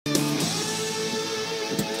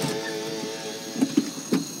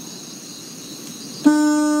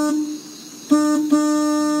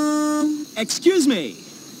Excuse me.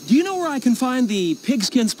 Do you know where I can find the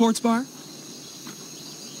Pigskin Sports Bar?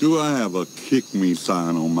 Do I have a kick me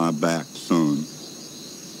sign on my back, son?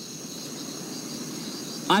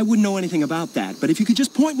 I wouldn't know anything about that, but if you could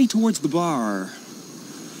just point me towards the bar.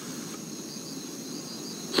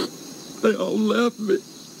 They all left me.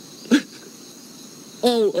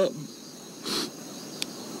 All of them.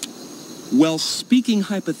 Well, speaking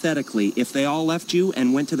hypothetically, if they all left you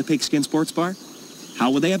and went to the Pigskin Sports Bar, how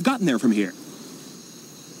would they have gotten there from here?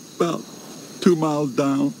 About 2 miles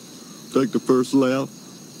down. Take the first left.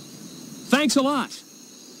 Thanks a lot.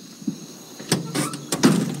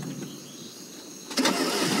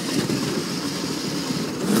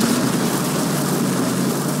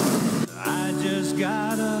 I just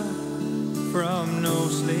got up from no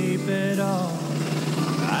sleep at all.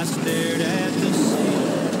 I stared at the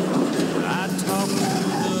ceiling. I talked to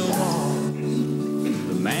the walls.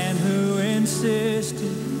 The man who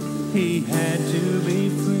insisted he had to be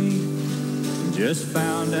free just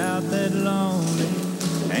found out that lonely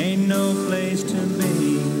ain't no place to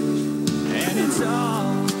be. And it's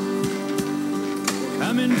all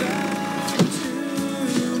coming back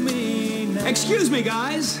to me now. Excuse me,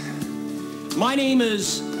 guys. My name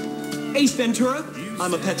is Ace Ventura.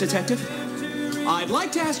 I'm a pet detective. I'd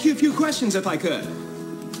like to ask you a few questions if I could.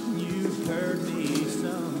 You've heard me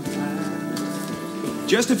sometimes.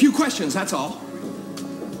 Just a few questions, that's all.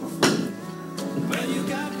 Well, you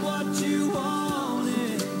got what you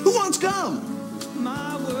wanted. Who wants gum?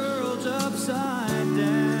 My world's upside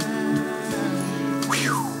down.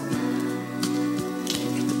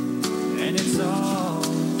 And it's all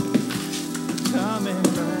coming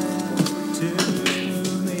back to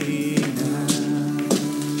me now.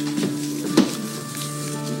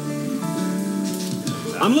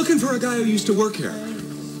 I'm looking for a guy who used to work here.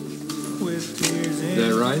 With tears in Is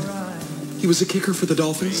that right? your eyes. He was a kicker for the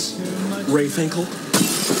Dolphins. Ray Finkel.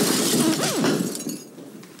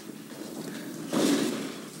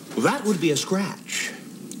 Well, that would be a scratch.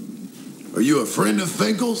 Are you a friend of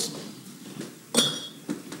Finkel's?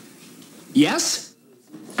 Yes?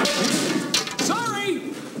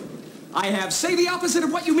 Sorry! I have say the opposite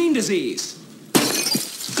of what you mean disease.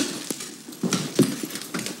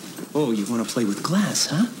 Oh, you want to play with glass,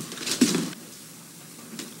 huh?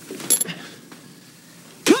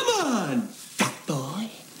 Come on, fat boy.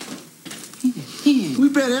 We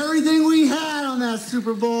bet everything we had on that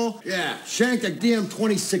Super Bowl. Yeah, shanked a damn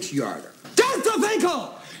 26-yarder. Death to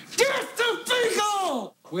Finkel! Death to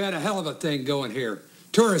Finkel! We had a hell of a thing going here.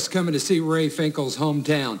 Tourists coming to see Ray Finkel's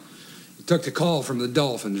hometown. We took the call from the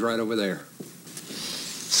Dolphins right over there.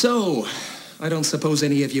 So, I don't suppose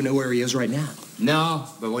any of you know where he is right now. No,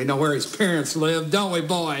 but we know where his parents live, don't we,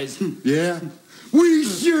 boys? Yeah? We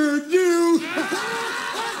sure do!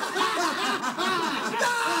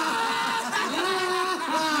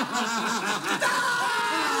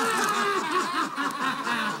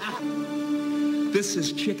 This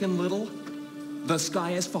is Chicken Little. The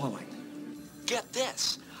sky is falling. Get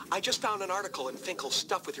this. I just found an article in Finkel's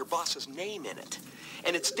stuff with your boss's name in it.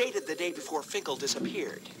 And it's dated the day before Finkel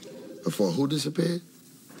disappeared. Before who disappeared?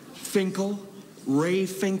 Finkel? Ray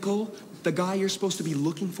Finkel? The guy you're supposed to be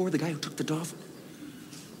looking for? The guy who took the Dolphin?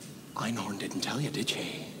 Einhorn didn't tell you, did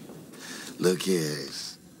she? Look here,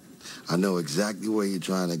 Ace. I know exactly where you're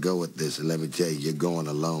trying to go with this, and let me tell you, you're going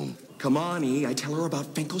alone. Come on, E. I tell her about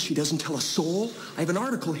Finkel. She doesn't tell a soul. I have an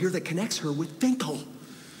article here that connects her with Finkel.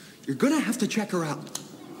 You're gonna have to check her out.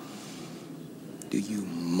 Do you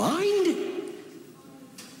mind?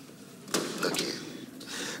 Look here.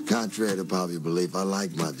 Contrary to popular belief, I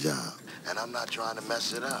like my job, and I'm not trying to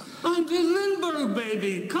mess it up. I'm in Lindbergh,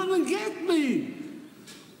 baby. Come and get me.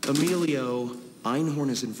 Emilio, Einhorn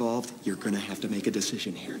is involved. You're gonna have to make a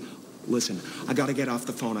decision here. Listen, I gotta get off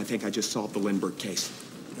the phone. I think I just solved the Lindbergh case.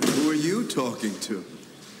 Who are you talking to?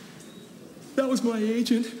 That was my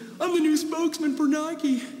agent. I'm the new spokesman for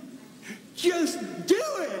Nike. Just do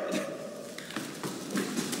it!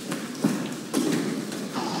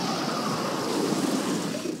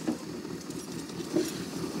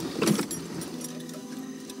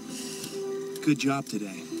 Good job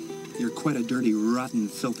today. You're quite a dirty, rotten,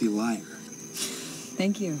 filthy liar.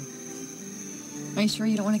 Thank you. Are you sure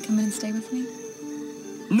you don't want to come in and stay with me?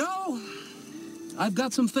 No! I've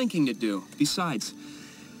got some thinking to do. Besides,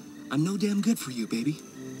 I'm no damn good for you, baby.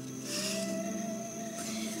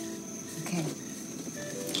 Okay.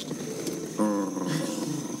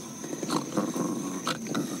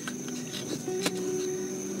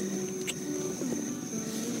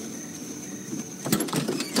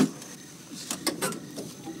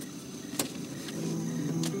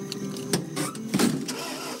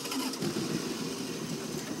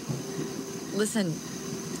 Listen,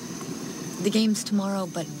 the game's tomorrow,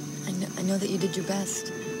 but I know that you did your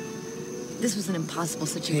best. This was an impossible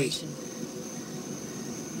situation.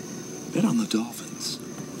 Bet on the Dolphins.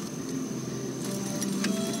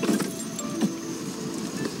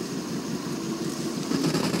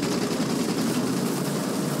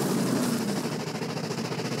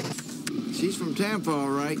 She's from Tampa, all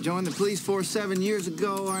right. Joined the police force 7 years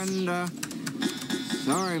ago, and,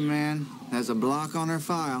 sorry, man. Has a block on her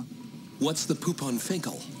file. What's the poop on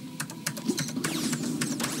Finkel?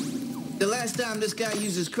 The last time this guy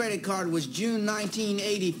used his credit card was June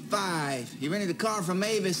 1985. He rented a car from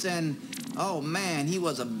Avis, and, oh, man, he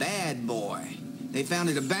was a bad boy. They found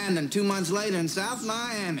it abandoned 2 months later in South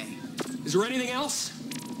Miami. Is there anything else?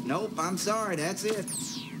 Nope, I'm sorry, that's it.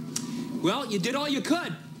 Well, you did all you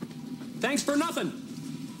could. Thanks for nothing.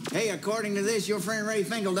 Hey, according to this, your friend Ray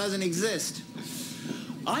Finkel doesn't exist.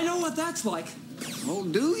 I know what that's like. Oh,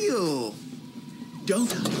 do you? Don't.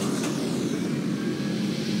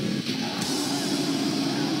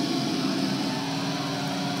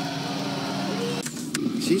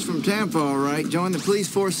 She's from Tampa, all right. Joined the police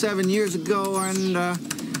force 7 years ago, and,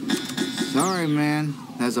 sorry, man.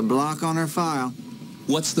 Has a block on her file.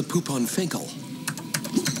 What's the poop on Finkel?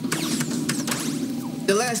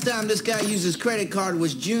 The last time this guy used his credit card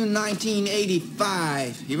was June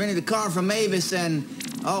 1985. He rented a car from Avis, and,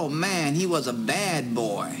 oh, man, he was a bad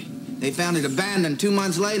boy. They found it abandoned 2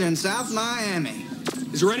 months later in South Miami.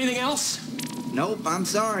 Is there anything else? Nope, I'm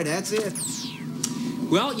sorry, that's it.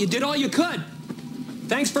 Well, you did all you could.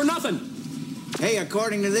 Thanks for nothing. Hey,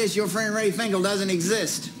 according to this, your friend Ray Finkel doesn't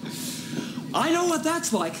exist. I know what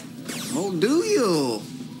that's like. Oh, do you?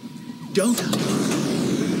 Don't.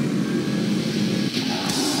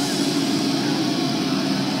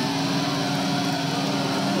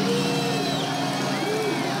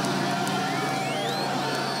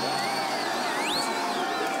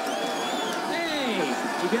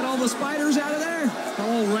 Get all the spiders out of there?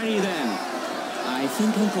 Alrighty then. I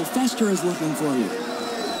think Uncle Fester is looking for you.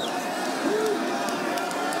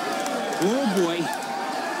 Oh boy.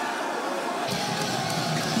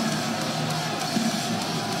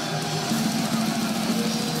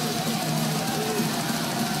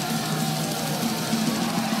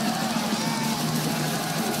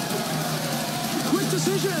 Quick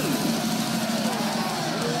decision!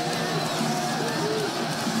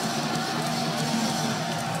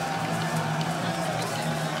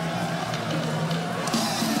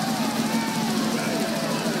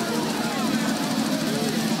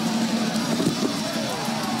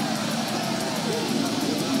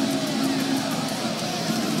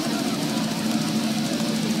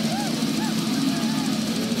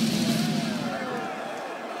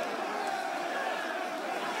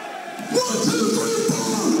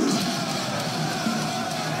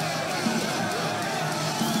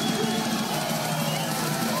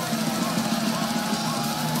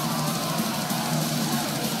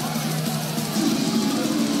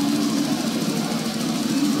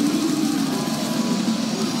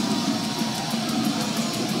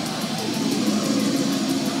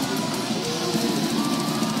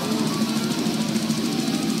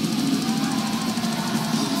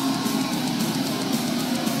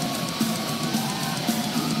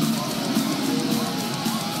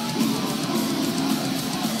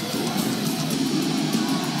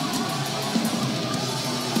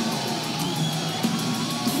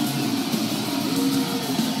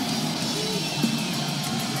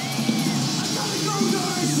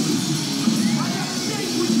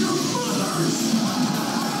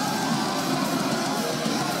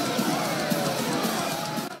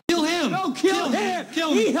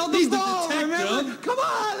 He held these balls, remember? Come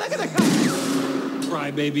on, look at the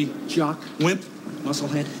crybaby, jock, wimp,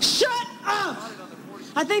 musclehead. Shut up!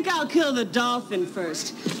 I think I'll kill the dolphin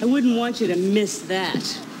first. I wouldn't want you to miss that.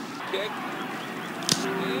 Kick.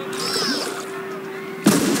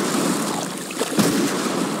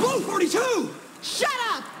 Blue 42! Shut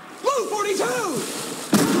up! Blue 42!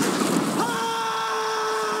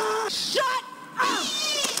 Shut up!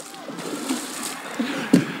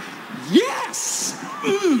 Yes!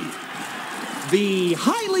 The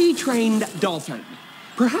highly trained dolphin.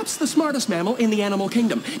 Perhaps the smartest mammal in the animal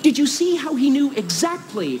kingdom. Did you see how he knew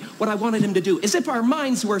exactly what I wanted him to do? As if our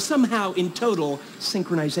minds were somehow in total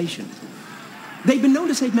synchronization. They've been known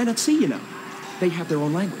to save men at sea, you know. They have their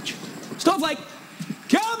own language. Snowflake!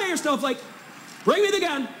 Come here, Snowflake! Bring me the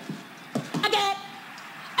gun! I got it!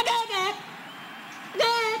 I got it!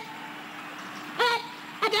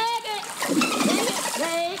 I got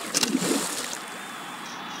it!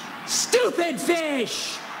 Stupid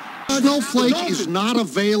fish! Snowflake is not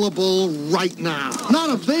available right now. Not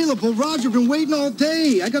available? Roger, been waiting all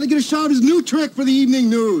day. I gotta get a shot of his new trick for the evening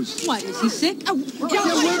news. What, is he sick? Oh,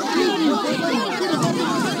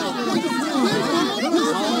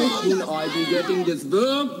 Will I be getting this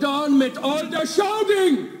work done with all the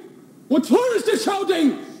shouting? What for is the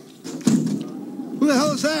shouting? Who the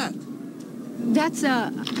hell is that? That's,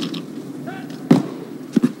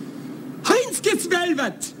 Heinz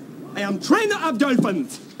Gesvelvet! I am trainer of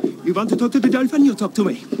dolphins. You want to talk to the dolphin? You talk to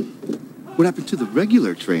me. What happened to the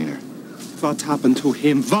regular trainer? What happened to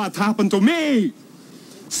him? What happened to me?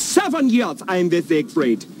 7 years I'm with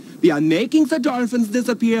Siegfried. We are making the dolphins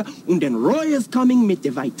disappear, and then Roy is coming with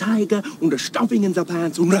the white tiger and the stuffing in the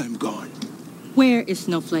pants, and I'm gone. where is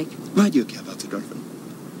Snowflake? Why do you care about the dolphin?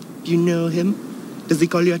 Do you know him? Does he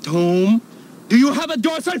call you at home? Do you have a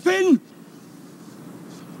dorsal fin?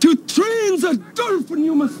 To train the dolphin,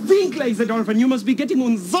 you must think like the dolphin. You must be getting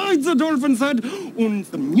inside the dolphin's head and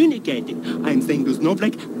communicating. I'm saying to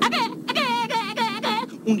Snowflake,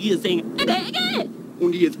 and he is saying,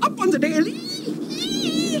 and he is up on the tail.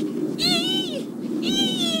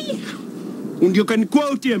 And you can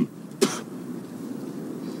quote him.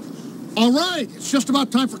 All right, it's just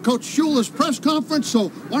about time for Coach Shula's press conference, so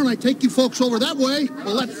why don't I take you folks over that way?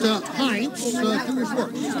 We'll let Heinz do his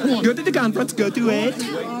work. Come on. Go to the conference, go to it.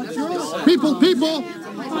 People!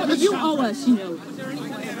 You owe us, you know.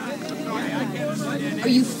 Are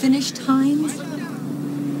you finished, Heinz?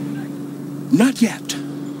 Not yet.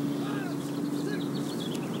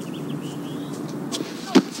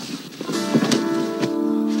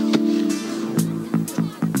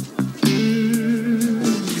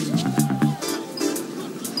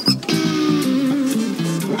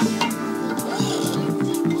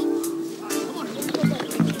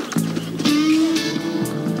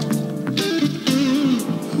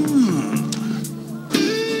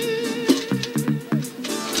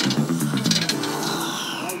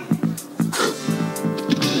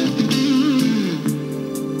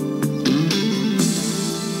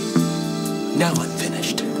 Now I'm finished.